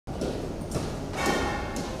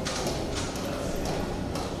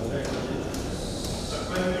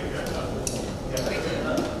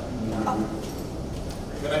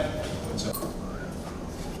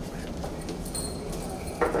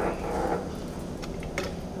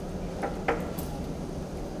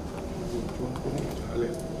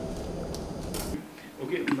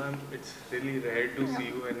it's really rare to see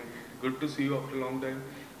you and good to see you after a long time.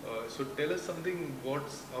 So tell us something,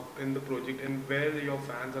 what's up in the project and where your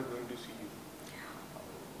fans are going to see you?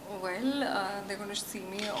 Well, they're going to see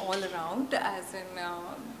me all around, as in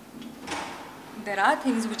there are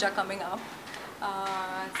things which are coming up,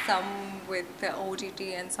 some with OTT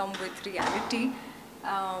and some with reality.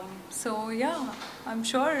 So yeah, I'm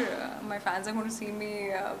sure my fans are going to see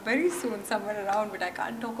me very soon somewhere around, but I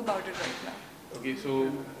can't talk about it right now. Okay, so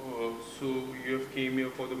you have came here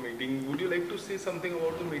for the meeting. Would you like to say something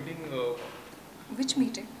about the meeting? Which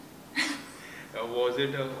meeting? Was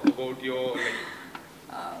it about your like?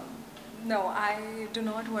 No, I do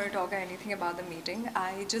not want to talk anything about the meeting.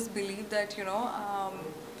 I just believe that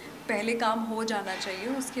पहले काम हो जाना चाहिए,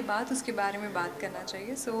 उसके बाद उसके बारे में बात करना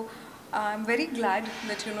चाहिए. So I'm very glad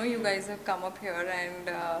that you guys have come up here and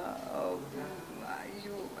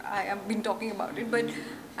I have been talking about it, but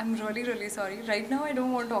I'm really sorry. Right now I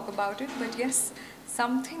don't want to talk about it, but yes,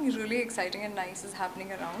 something really exciting and nice is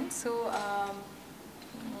happening around. So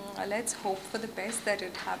let's hope for the best that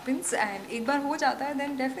it happens, and एक बार हो जाता है,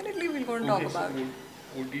 then definitely we'll go and talk about it.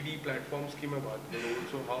 OTT platforms की मैं बात करूँ,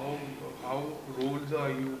 so how roles are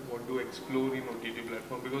you want to explore in OTT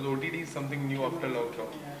platform, because OTT is something new after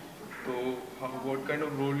lockdown. So what kind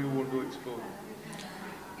of role you want to explore?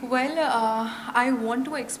 Well, I want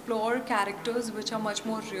to explore characters which are much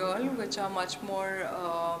more real, which are much more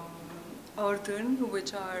earthen,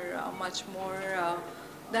 which are much more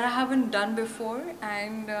that I haven't done before,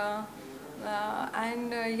 and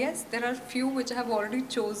yes, there are few which I have already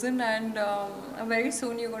chosen, and very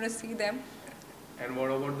soon you're going to see them. And what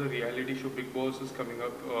about the reality show? Big Boss is coming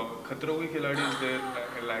up. Khatro Ke Khiladi is there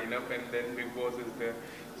lineup, and then Big Boss is there.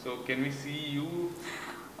 So can we see you?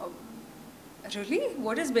 Really?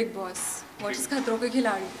 What is Big Boss? What is Khatro Ke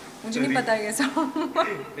Khiladi? मुझे नहीं पता ये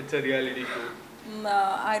सब. It's a reality show.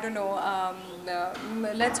 I don't know.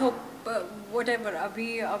 Let's hope. Whatever.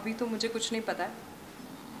 अभी तो मुझे कुछ नहीं पता है.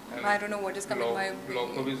 I don't know what is coming my way.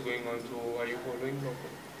 Lockup is going on. So are you following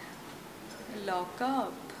Lockup?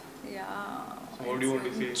 Lockup. Yeah. So what do you want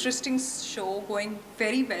to say? Interesting show, going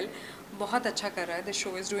very well. बहुत अच्छा कर रहा है. The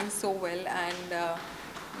show is doing so well, and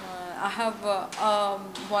I have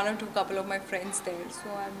one or two couple of my friends there, so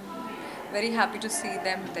I'm very happy to see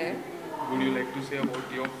them there. Would you like to say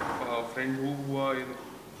about your friend who are in?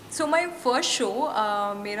 So my first show,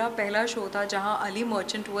 मेरा पहला show था जहाँ Ali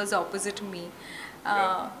Merchant was opposite me.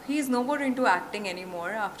 He is no more into acting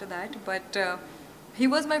anymore after that, but he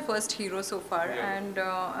was my first hero so far, and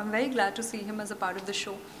I'm very glad to see him as a part of the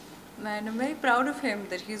show. And I'm very proud of him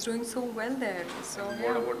that he's doing so well there. So and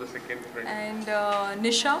what about the second friend? And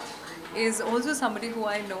Nisha is also somebody who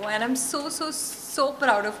I know, and I'm so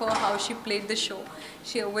proud of her, how she played the show.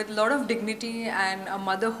 She, with a lot of dignity and a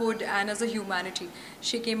motherhood and as a humanity,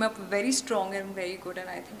 she came up very strong and very good, and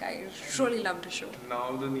I think I really loved the show.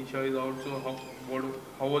 Now the Nisha is out, so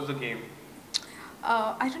how was the game?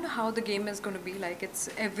 I don't know how the game is going to be like. It's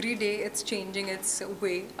every day it's changing its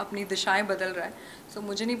way. अपनी दिशाएं बदल रहा है. So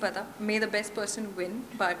मुझे नहीं पता. May the best person win.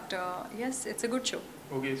 But yes, it's a good show.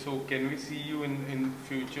 Okay, so can we see you in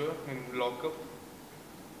future in Lockup?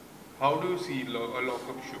 How do you see a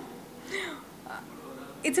Lockup show?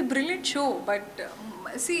 It's a brilliant show, but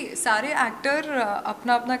see, सारे actor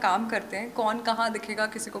अपना अपना काम करते हैं. कौन कहाँ दिखेगा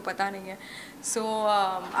किसी को पता नहीं है. So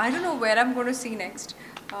I don't know where I'm going to see next.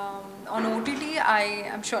 On OTT, I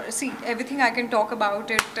am sure. See, everything I can talk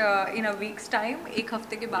about it in a week's time, एक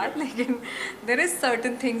हफ्ते के बाद. लेकिन there is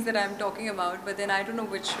certain things that I'm talking about, but then I don't know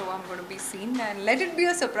which show I'm going to be seen, and let it be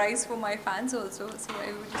a surprise for my fans also, so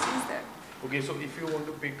everybody sees that. Okay, so if you want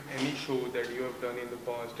to pick any show that you have done in the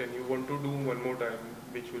past and you want to do one more time,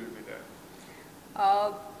 which will be that?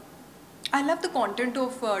 I love the content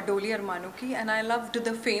of Dolly Armanuki, and I loved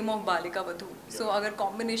the fame of Balika Vadhu. So अगर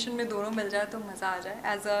combination में दोनों मिल जाए तो मज़ा आ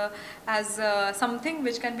जाए as something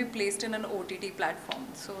which can be placed in an OTT platform.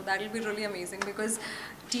 So that will be really amazing, because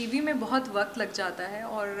TV में बहुत वक्त लग जाता है,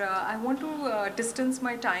 और I want to distance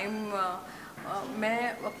my time. मैं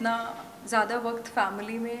अपना ज़्यादा वक्त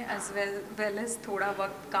फैमिली में as well as थोड़ा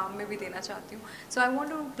वक्त काम में भी देना चाहती हूँ. So I want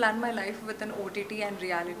to plan my life with an OTT and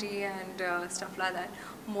reality and stuff like that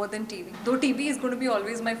more than TV. Though TV is going to be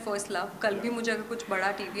always my first love. कल भी मुझे अगर कुछ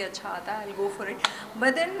बड़ा TV अच्छा आता है, I'll go for it.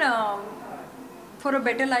 But then for a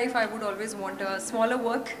better life, I would always want a smaller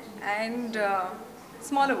work and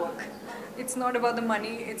smaller work. It's not about the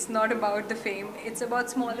money, it's not about the fame, it's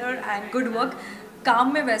about smaller and good work.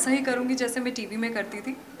 काम में वैसा ही करूँगी जैसे मैं TV में करती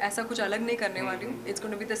थी, ऐसा कुछ अलग नहीं करने वाली हूँ. It's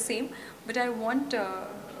going to be the same, but I want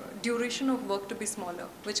duration of work to be smaller,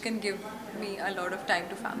 which can give me a lot of time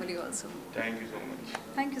to family also. Thank you so much.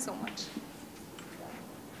 Thank you so much.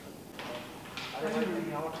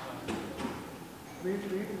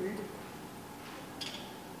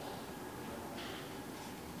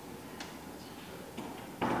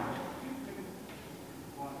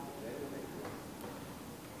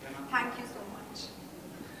 Thank you so